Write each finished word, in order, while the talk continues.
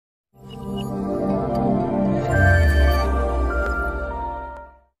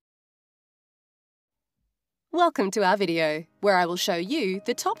Welcome to our video, where I will show you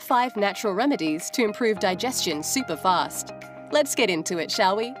the top 5 natural remedies to improve digestion super fast. Let's get into it,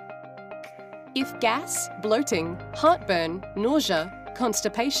 shall we? If gas, bloating, heartburn, nausea,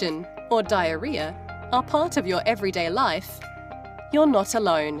 constipation, or diarrhea are part of your everyday life, you're not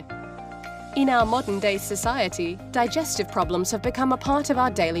alone. In our modern-day society, digestive problems have become a part of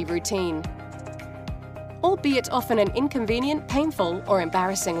our daily routine, albeit often an inconvenient, painful, or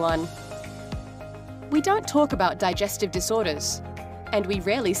embarrassing one. We don't talk about digestive disorders, and we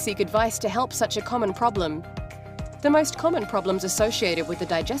rarely seek advice to help such a common problem. The most common problems associated with the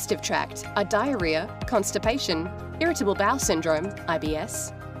digestive tract are diarrhea, constipation, irritable bowel syndrome,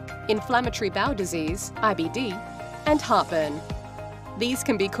 IBS, inflammatory bowel disease, IBD, and heartburn. These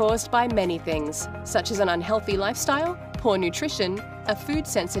can be caused by many things, such as an unhealthy lifestyle, poor nutrition, a food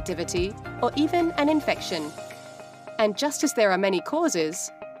sensitivity, or even an infection. And just as there are many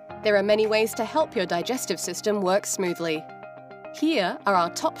causes, there are many ways to help your digestive system work smoothly. Here are our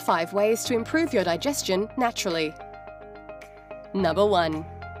top 5 ways to improve your digestion naturally. Number 1.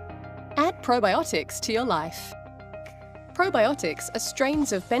 Add probiotics to your life. Probiotics are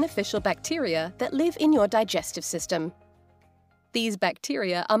strains of beneficial bacteria that live in your digestive system. These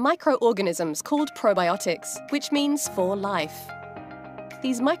bacteria are microorganisms called probiotics, which means for life.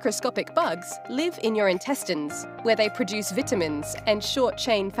 These microscopic bugs live in your intestines, where they produce vitamins and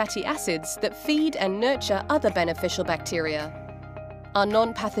short-chain fatty acids that feed and nurture other beneficial bacteria, are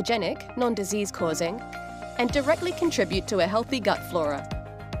non-pathogenic, non-disease-causing, and directly contribute to a healthy gut flora,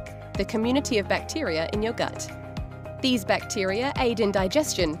 the community of bacteria in your gut. These bacteria aid in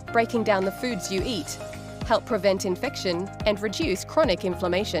digestion, breaking down the foods you eat, help prevent infection, and reduce chronic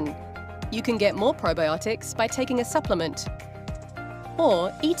inflammation. You can get more probiotics by taking a supplement,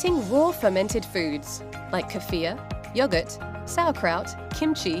 or eating raw fermented foods like kefir, yogurt, sauerkraut,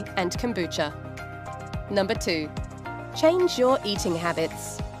 kimchi, and kombucha. Number 2. Change your eating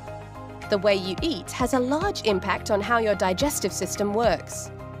habits. The way you eat has a large impact on how your digestive system works.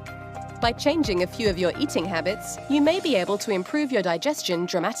 By changing a few of your eating habits, you may be able to improve your digestion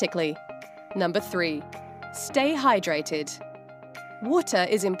dramatically. Number 3. Stay hydrated. Water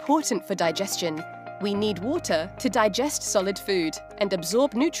is important for digestion. We need water to digest solid food and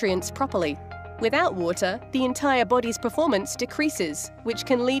absorb nutrients properly. Without water, the entire body's performance decreases, which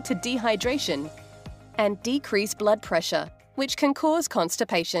can lead to dehydration, and decrease blood pressure, which can cause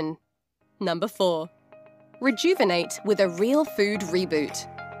constipation. Number 4. Rejuvenate with a real food reboot.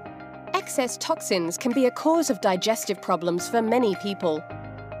 Excess toxins can be a cause of digestive problems for many people,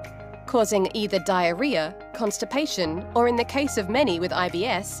 causing either diarrhea, constipation, or in the case of many with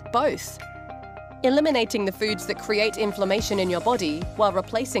IBS, both. Eliminating the foods that create inflammation in your body while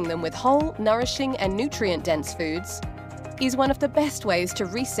replacing them with whole, nourishing, and nutrient-dense foods is one of the best ways to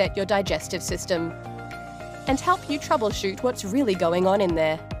reset your digestive system and help you troubleshoot what's really going on in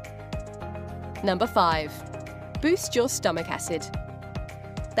there. Number 5. Boost your stomach acid.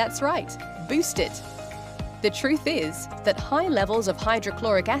 That's right, boost it. The truth is that high levels of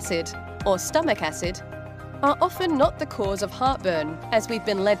hydrochloric acid, or stomach acid, are often not the cause of heartburn, as we've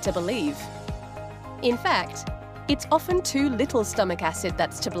been led to believe. In fact, it's often too little stomach acid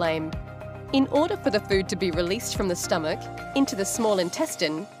that's to blame. In order for the food to be released from the stomach into the small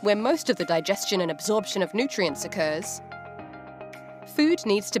intestine, where most of the digestion and absorption of nutrients occurs, food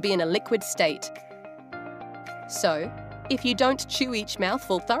needs to be in a liquid state. So, if you don't chew each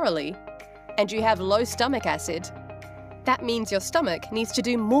mouthful thoroughly, and you have low stomach acid, that means your stomach needs to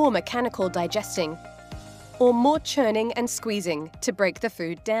do more mechanical digesting, or more churning and squeezing to break the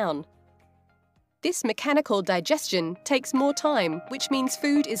food down. This mechanical digestion takes more time, which means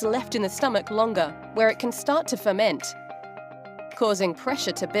food is left in the stomach longer, where it can start to ferment, causing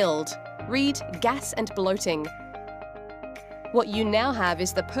pressure to build. Read gas and bloating. What you now have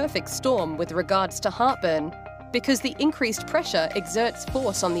is the perfect storm with regards to heartburn, because the increased pressure exerts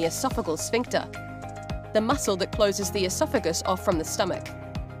force on the esophageal sphincter, the muscle that closes the esophagus off from the stomach,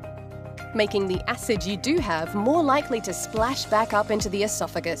 making the acid you do have more likely to splash back up into the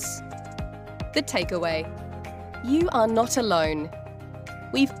esophagus. The takeaway: you are not alone.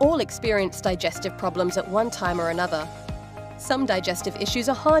 We've all experienced digestive problems at one time or another. Some digestive issues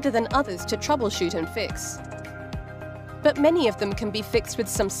are harder than others to troubleshoot and fix, but many of them can be fixed with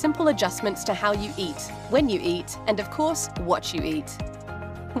some simple adjustments to how you eat, when you eat, and of course, what you eat.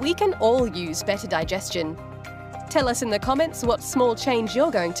 We can all use better digestion. Tell us in the comments what small change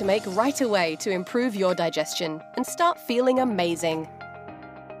you're going to make right away to improve your digestion and start feeling amazing.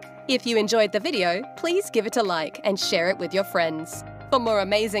 If you enjoyed the video, please give it a like and share it with your friends. For more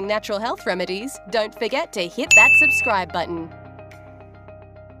amazing natural health remedies, don't forget to hit that subscribe button.